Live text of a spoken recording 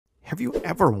Have you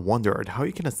ever wondered how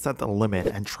you can set a limit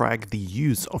and track the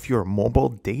use of your mobile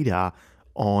data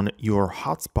on your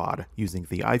hotspot using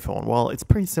the iPhone? Well, it's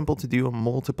pretty simple to do,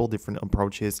 multiple different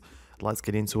approaches. Let's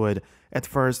get into it. At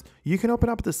first, you can open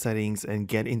up the settings and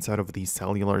get inside of the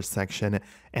cellular section.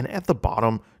 And at the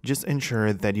bottom, just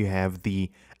ensure that you have the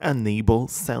enable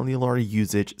cellular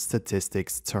usage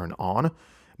statistics turned on,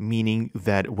 meaning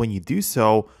that when you do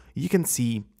so, you can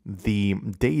see the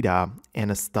data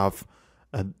and stuff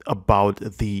about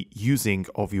the using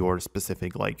of your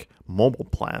specific mobile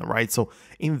plan, right? So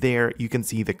in there you can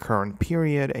see the current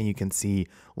period and you can see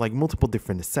multiple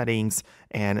different settings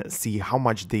and see how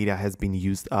much data has been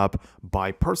used up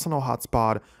by personal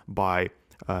hotspot, by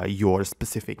your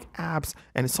specific apps,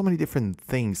 and so many different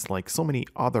things, so many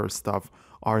other stuff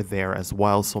are there as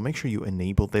well. So make sure you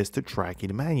enable this to track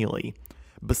it manually.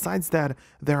 Besides that,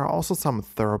 there are also some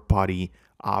third-party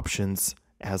options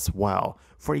as well.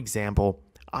 For example,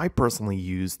 I personally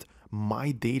used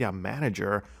My Data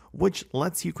Manager, which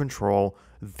lets you control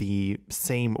the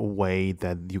same way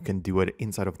that you can do it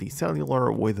inside of the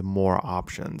cellular with more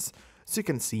options. So you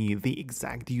can see the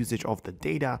exact usage of the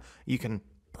data. You can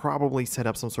probably set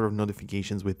up some sort of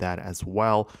notifications with that as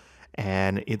well.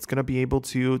 And it's going to be able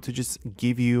to just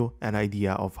give you an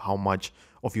idea of how much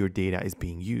of your data is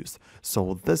being used.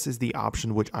 So this is the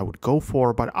option which I would go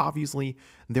for, but obviously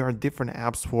there are different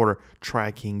apps for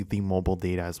tracking the mobile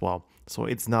data as well. So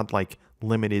it's not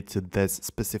limited to this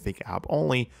specific app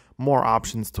only, more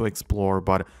options to explore,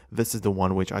 but this is the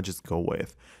one which I just go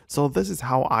with. So this is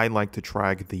how I like to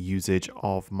track the usage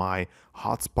of my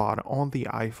hotspot on the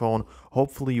iPhone.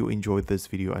 Hopefully you enjoyed this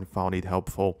video and found it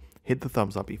helpful. Hit the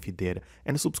thumbs up if you did,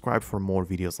 and subscribe for more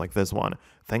videos like this one.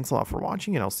 Thanks a lot for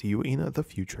watching, and I'll see you in the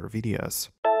future videos.